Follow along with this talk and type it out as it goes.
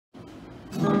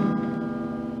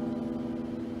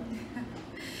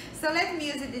So let me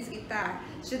use this guitar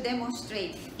to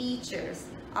demonstrate features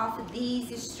of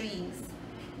these strings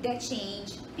that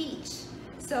change pitch.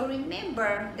 So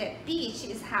remember that pitch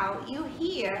is how you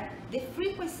hear the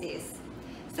frequencies.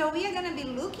 So we are going to be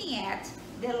looking at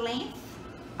the length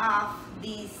of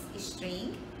this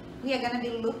string. We are going to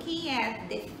be looking at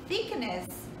the thickness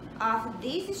of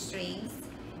these strings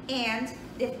and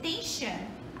the tension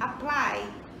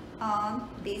applied on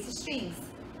these strings.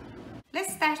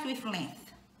 Let's start with length.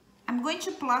 I'm going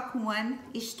to pluck one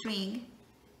string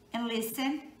and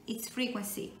listen its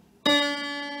frequency.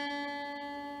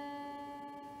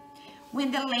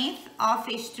 When the length of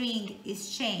a string is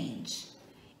changed,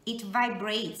 it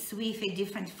vibrates with a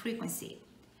different frequency.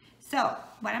 So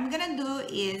what I'm gonna do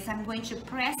is I'm going to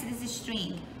press this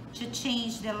string to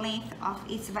change the length of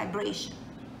its vibration.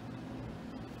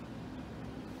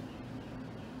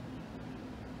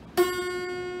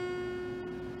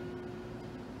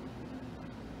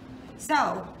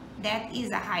 So that is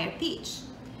a higher pitch.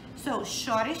 So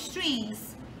shorter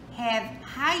strings have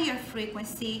higher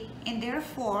frequency and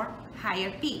therefore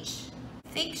higher pitch.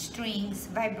 Thick strings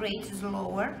vibrate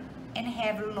slower and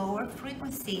have lower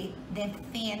frequency than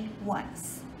thin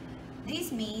ones.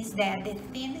 This means that the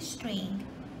thin string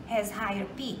has higher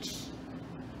pitch.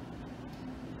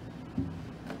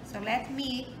 So let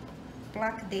me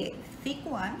pluck the thick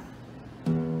one,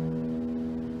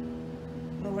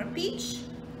 lower pitch,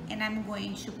 and I'm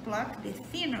going to pluck the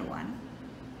thinner one,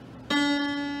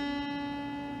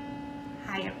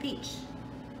 higher pitch.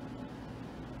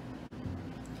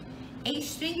 A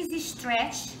string is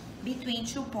stretched between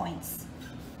 2 points,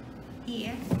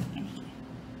 here and here.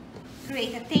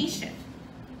 Create a tension.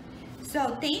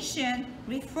 So tension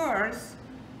refers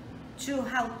to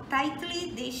how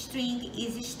tightly the string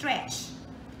is stretched.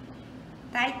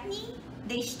 Tightening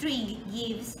the string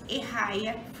gives a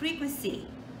higher frequency.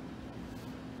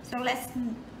 So let's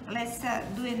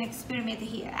do an experiment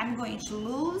here. I'm going to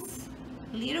lose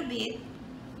a little bit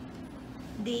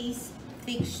this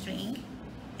thick string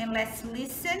and let's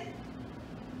listen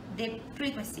the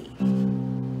frequency.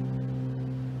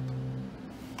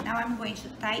 Now I'm going to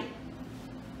type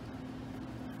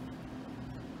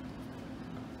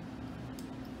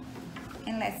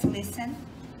and let's listen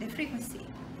the frequency.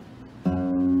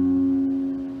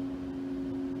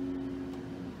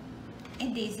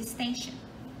 And this is tension.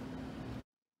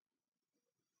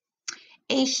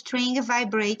 A string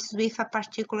vibrates with a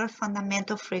particular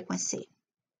fundamental frequency.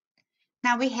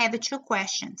 Now we have 2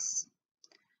 questions.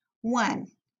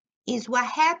 One is what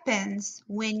happens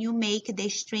when you make the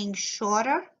string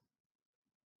shorter,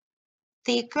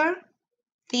 thicker,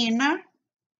 thinner,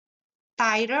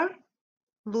 tighter,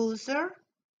 looser,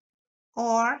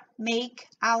 or make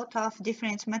out of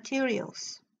different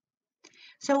materials.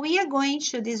 So we are going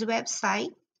to this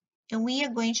website and we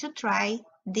are going to try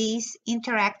this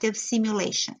interactive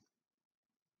simulation.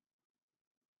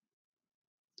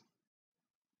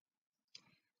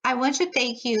 I want to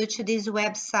take you to this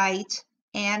website,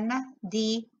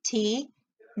 NDT,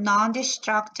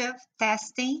 Non-Destructive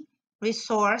Testing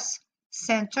Resource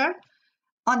Center.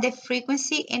 On the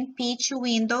frequency and pitch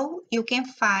window, you can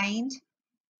find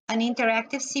an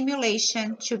interactive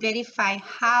simulation to verify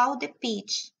how the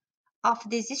pitch of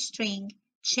this string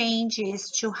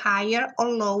changes to higher or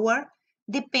lower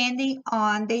depending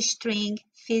on the string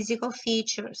physical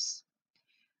features.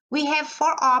 We have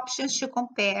 4 options to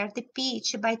compare the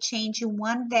pitch by changing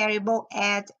one variable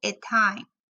at a time.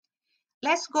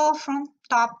 Let's go from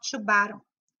top to bottom.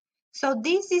 So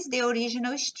this is the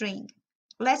original string.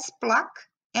 Let's pluck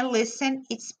and listen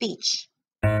its pitch.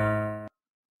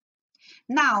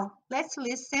 Now, let's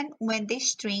listen when the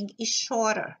string is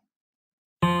shorter.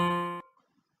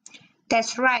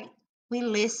 That's right, we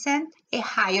listen a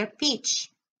higher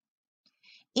pitch.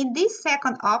 In this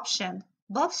second option,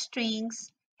 both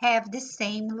strings have the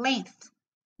same length,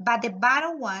 but the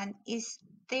bottom one is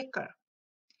thicker.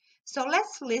 So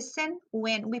let's listen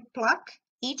when we pluck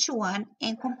each one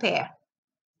and compare.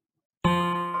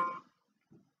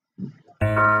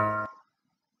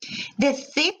 The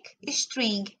thick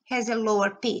string has a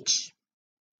lower pitch.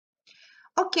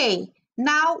 Okay,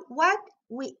 now what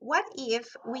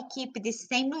if we keep the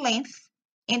same length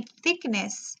and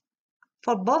thickness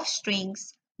for both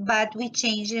strings, but we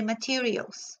change the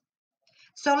materials?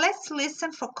 So let's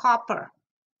listen for copper.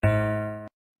 And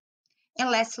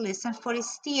let's listen for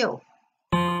steel.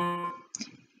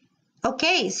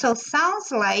 Okay, so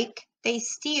sounds like the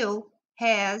steel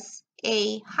has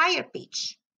a higher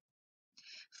pitch.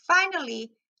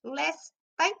 Finally, let's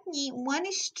tighten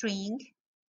one string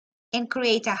and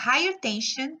create a higher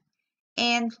tension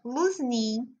and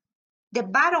loosening the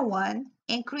bottom one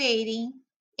and creating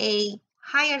a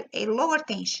lower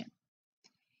tension.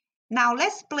 Now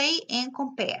let's play and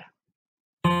compare.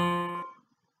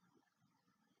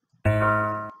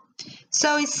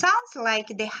 So it sounds like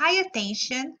the higher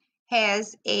tension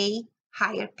has a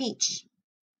higher pitch.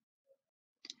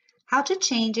 How to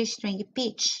change a string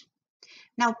pitch?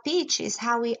 Now, pitch is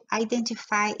how we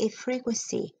identify a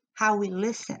frequency, how we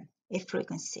listen a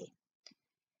frequency.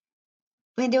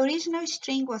 When the original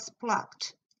string was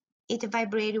plucked, it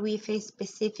vibrated with a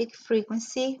specific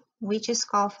frequency, which is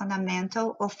called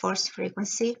fundamental or first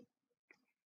frequency.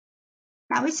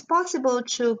 Now, it's possible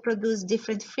to produce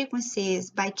different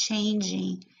frequencies by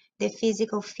changing the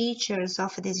physical features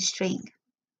of this string.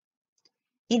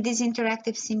 In this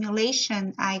interactive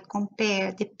simulation, I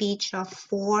compare the pitch of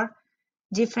 4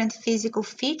 different physical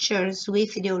features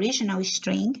with the original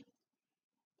string,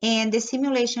 and the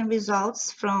simulation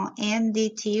results from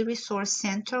NDT Resource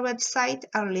Center website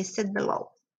are listed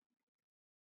below.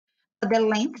 For the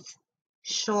length,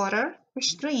 shorter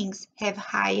strings have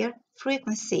higher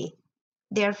frequency,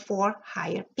 therefore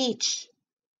higher pitch.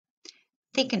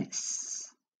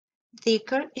 Thickness.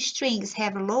 Thicker strings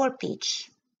have lower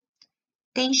pitch.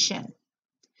 Tension.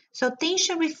 So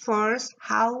tension refers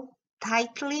how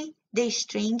tightly the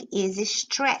string is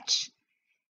stretched.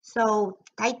 So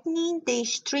tightening the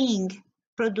string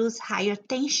produces higher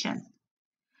tension.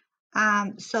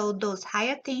 So those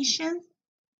higher tension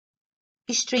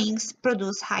strings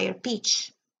produce higher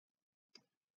pitch.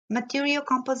 Material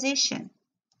composition.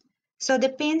 So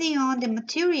depending on the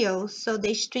material, so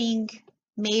the string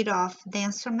made of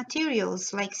denser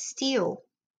materials like steel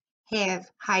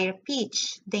have higher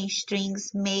pitch than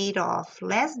strings made of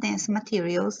less dense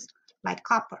materials like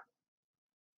copper.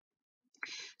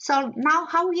 So now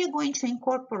how we are going to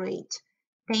incorporate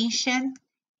tension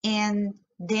and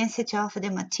density of the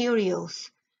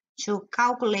materials to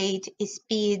calculate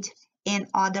speed and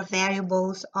other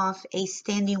variables of a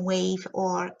standing wave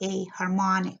or a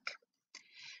harmonic.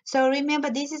 So remember,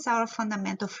 this is our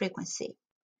fundamental frequency.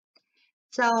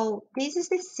 So this is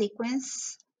the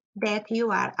sequence that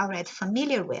you are already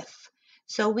familiar with.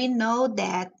 So we know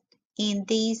that in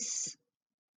this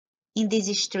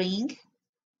string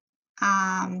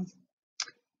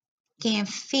can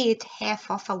fit half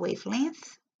of a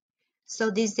wavelength. So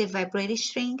this is the vibrating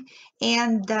string,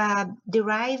 and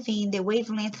deriving the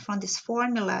wavelength from this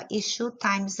formula is 2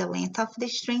 times the length of the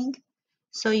string.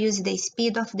 So use the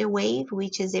speed of the wave,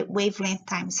 which is the wavelength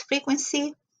times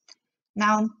frequency.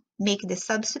 Now make the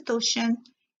substitution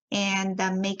and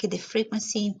make the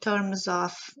frequency in terms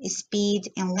of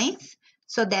speed and length.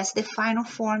 So that's the final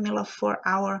formula for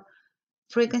our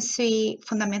frequency,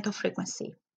 fundamental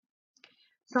frequency.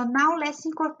 So now let's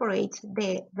incorporate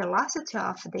the velocity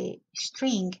of the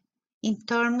string in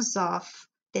terms of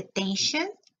the tension,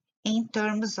 in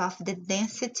terms of the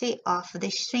density of the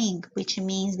string, which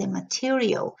means the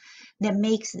material that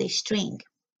makes the string.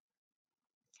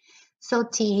 So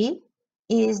T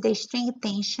is the string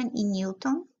tension in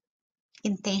Newton,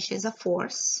 and tension is a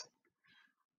force.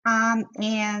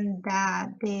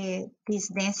 This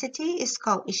density is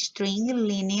called string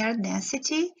linear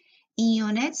density in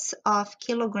units of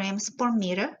kilograms per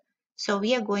meter. So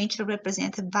we are going to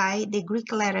represent it by the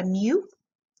Greek letter mu.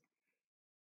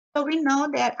 So we know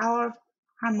that our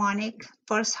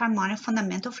first harmonic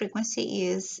fundamental frequency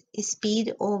is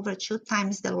speed over 2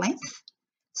 times the length.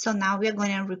 So now we are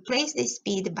going to replace the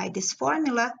speed by this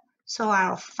formula. So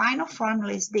our final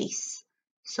formula is this.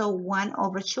 So 1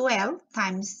 over 2L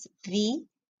times V,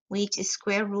 which is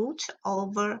square root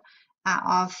over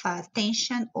of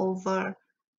tension over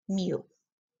mu.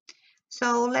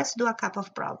 So let's do a couple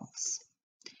of problems.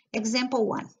 Example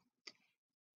 1.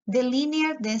 The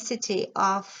linear density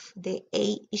of the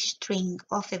A string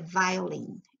of a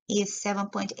violin is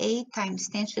 7.8 times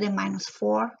 10 to the minus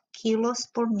 4 kilos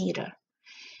per meter.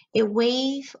 A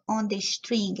wave on the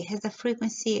string has a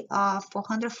frequency of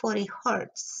 440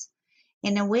 hertz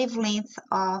and a wavelength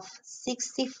of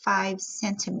 65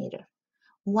 centimeters.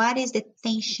 What is the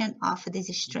tension of this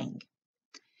string?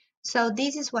 So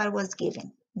this is what was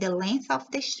given. The length of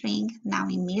the string, now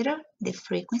in meter, the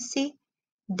frequency,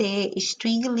 the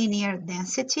string linear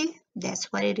density,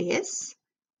 that's what it is,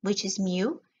 which is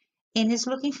mu, and is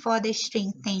looking for the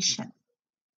string tension.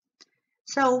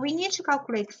 So we need to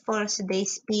calculate first the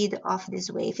speed of this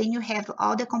wave, and you have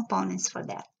all the components for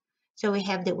that. So we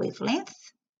have the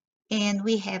wavelength, and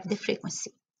we have the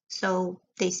frequency. So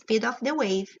the speed of the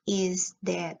wave is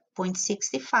that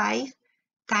 0.65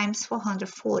 times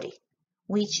 440,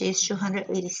 which is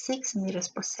 286 meters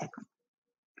per second.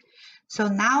 So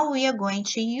now we are going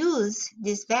to use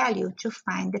this value to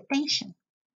find the tension.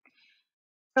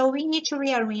 So we need to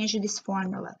rearrange this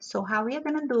formula. So how we are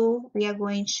going to do, we are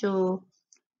going to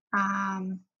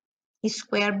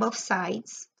square both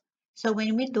sides. So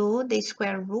when we do, the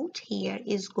square root here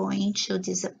is going to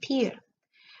disappear.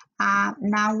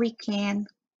 Now we can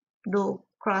do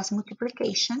cross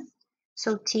multiplication.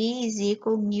 So T is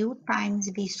equal mu times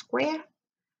V squared.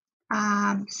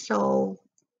 So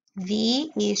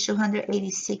V is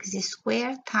 286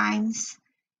 squared times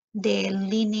the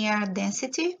linear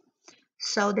density.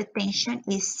 So the tension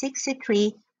is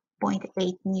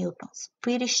 63.8 newtons.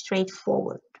 Pretty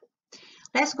straightforward.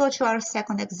 Let's go to our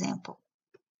second example.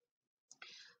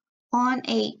 On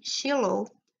a cello,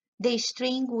 the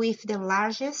string with the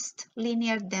largest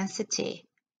linear density,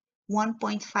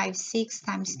 1.56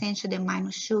 times 10 to the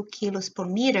minus 2 kilos per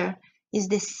meter, is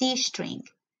the C string.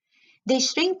 The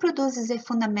string produces a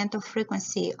fundamental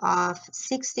frequency of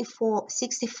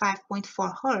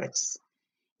 65.4 Hertz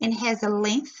and has a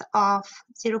length of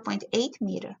 0.8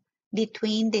 meter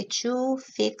between the two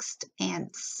fixed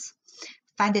ends.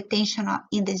 Find the tension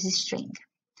in this string.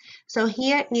 So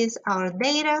here is our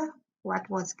data, what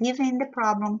was given in the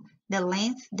problem, the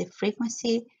length, the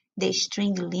frequency, the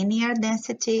string linear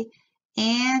density,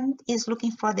 and is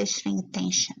looking for the string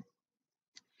tension.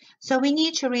 So we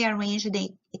need to rearrange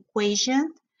the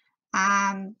equation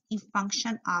in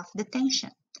function of the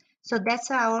tension. So that's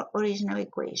our original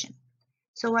equation.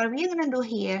 So what we're going to do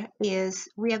here is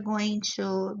we are going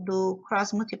to do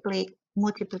cross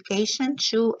multiplication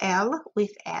 2L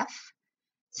with F.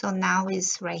 So now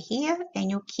it's right here, and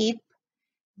you keep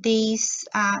this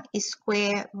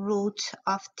square root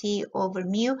of T over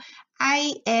mu.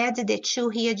 I add the 2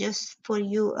 here just for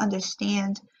you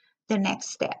understand the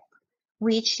next step,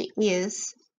 which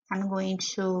is I'm going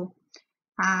to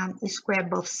square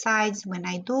both sides. When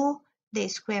I do, the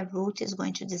square root is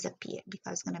going to disappear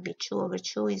because it's going to be 2 over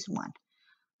 2 is 1.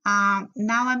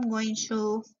 Now I'm going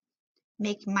to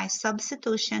make my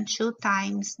substitution 2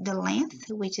 times the length,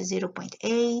 which is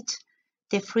 0.8.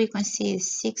 The frequency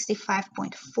is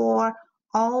 65.4.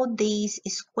 All these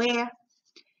square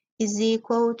is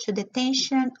equal to the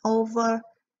tension over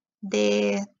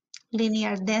the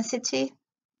linear density.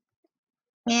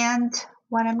 And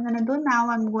what I'm going to do now,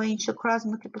 I'm going to cross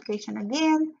multiplication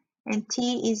again, and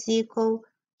T is equal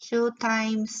to 2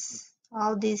 times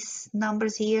all these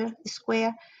numbers here,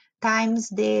 square, times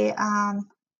the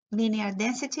linear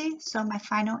density. So my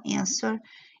final answer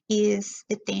is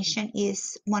the tension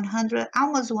is 100,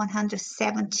 almost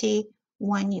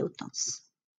 171 newtons.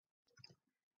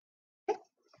 Okay.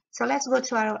 So let's go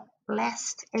to our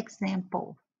last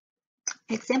example.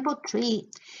 Example 3,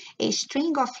 a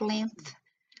string of length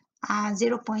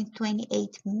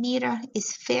 0.28 meter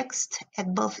is fixed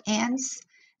at both ends.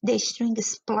 The string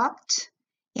is plucked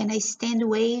and a stand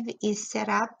wave is set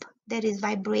up that is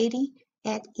vibrating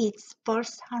at its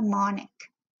first harmonic.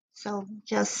 So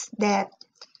just that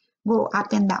go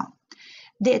up and down.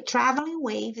 The traveling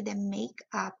wave that make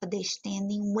up the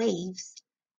standing waves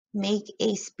make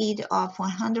a speed of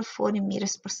 140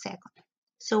 meters per second.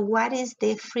 So what is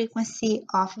the frequency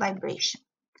of vibration?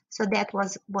 So that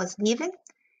was given.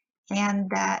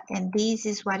 And this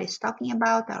is what it's talking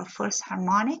about, our first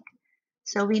harmonic.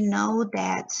 So we know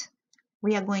that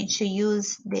we are going to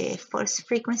use the first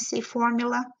frequency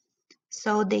formula.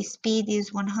 So the speed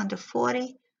is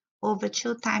 140 over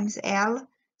 2 times L.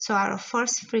 So our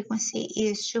first frequency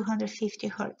is 250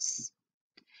 Hertz.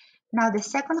 Now the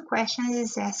second question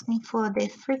is asking for the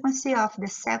frequency of the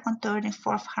second, third, and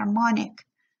fourth harmonic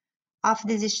of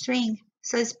this string.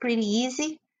 So it's pretty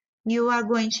easy. You are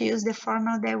going to use the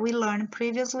formula that we learned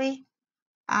previously.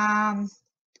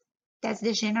 That's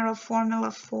the general formula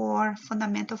for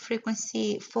fundamental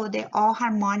frequency for the all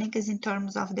harmonics in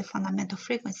terms of the fundamental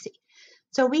frequency.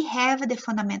 So we have the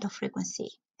fundamental frequency,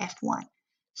 F1.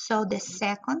 So the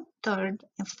second, third,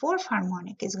 and fourth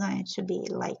harmonic is going to be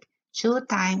like 2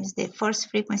 times the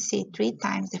first frequency, 3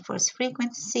 times the first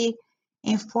frequency,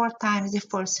 and 4 times the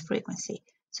first frequency.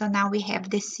 So now we have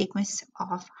the sequence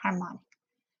of harmonic.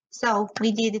 So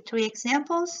we did 3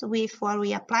 examples with what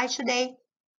we applied today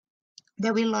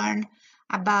that we learned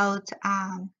about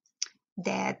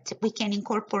that we can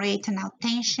incorporate now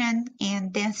tension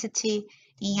and density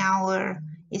in our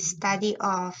study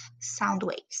of sound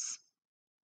waves.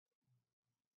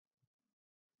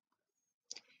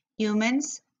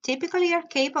 Humans typically are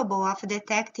capable of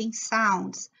detecting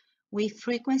sounds with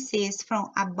frequencies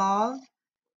from above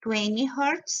 20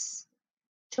 Hertz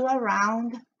to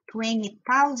around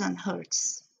 20,000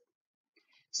 Hertz.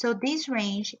 So this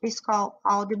range is called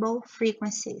audible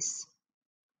frequencies.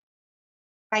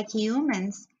 Like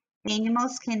humans,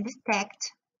 animals can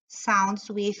detect sounds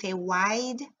with a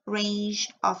wide range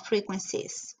of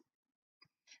frequencies.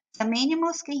 Some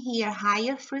animals can hear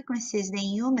higher frequencies than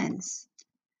humans,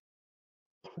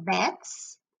 like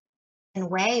bats and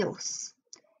whales.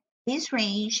 This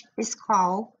range is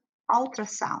called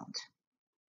ultrasound,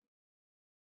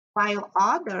 while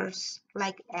others,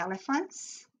 like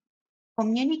elephants,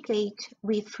 communicate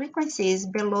with frequencies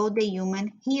below the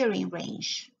human hearing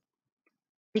range,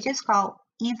 which is called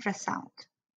infrasound.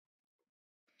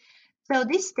 So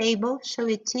this table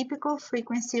shows a typical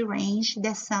frequency range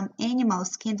that some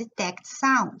animals can detect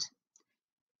sound.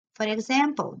 For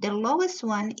example, the lowest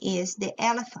one is the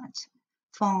elephant,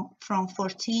 from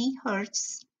 14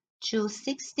 Hz to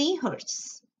 16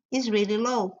 Hz. Is really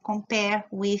low compared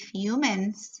with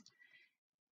humans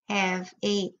have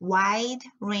a wide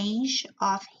range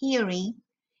of hearing,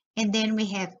 and then we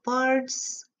have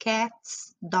birds,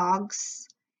 cats, dogs,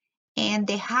 and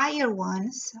the higher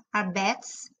ones are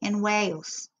bats and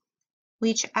whales,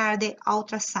 which are the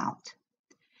ultrasound.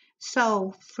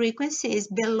 So frequencies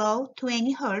below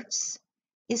 20 Hz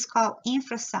is called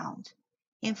infrasound,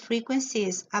 and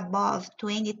frequencies above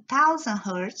 20,000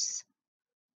 Hz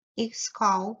is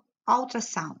called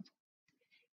ultrasound.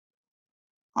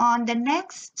 On the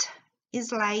next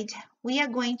slide, we are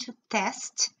going to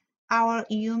test our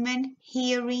human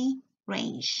hearing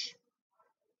range.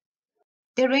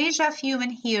 The range of human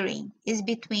hearing is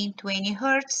between 20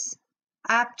 Hz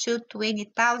up to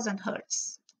 20,000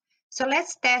 Hz. So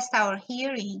let's test our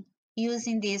hearing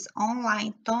using this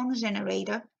online tone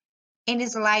generator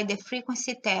and slide the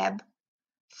frequency tab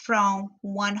from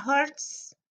 1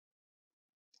 Hz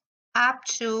up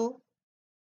to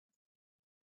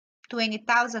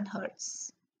 20,000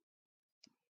 Hz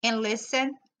and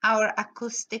listen our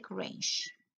acoustic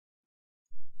range.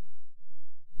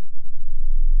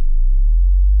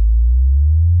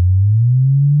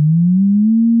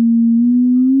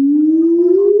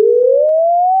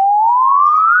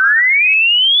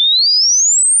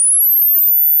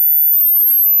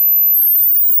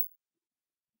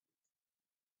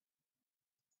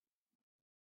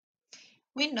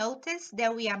 We notice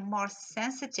that we are more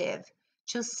sensitive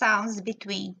to sounds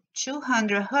between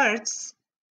 200 Hz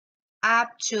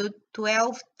up to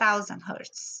 12,000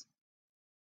 Hz.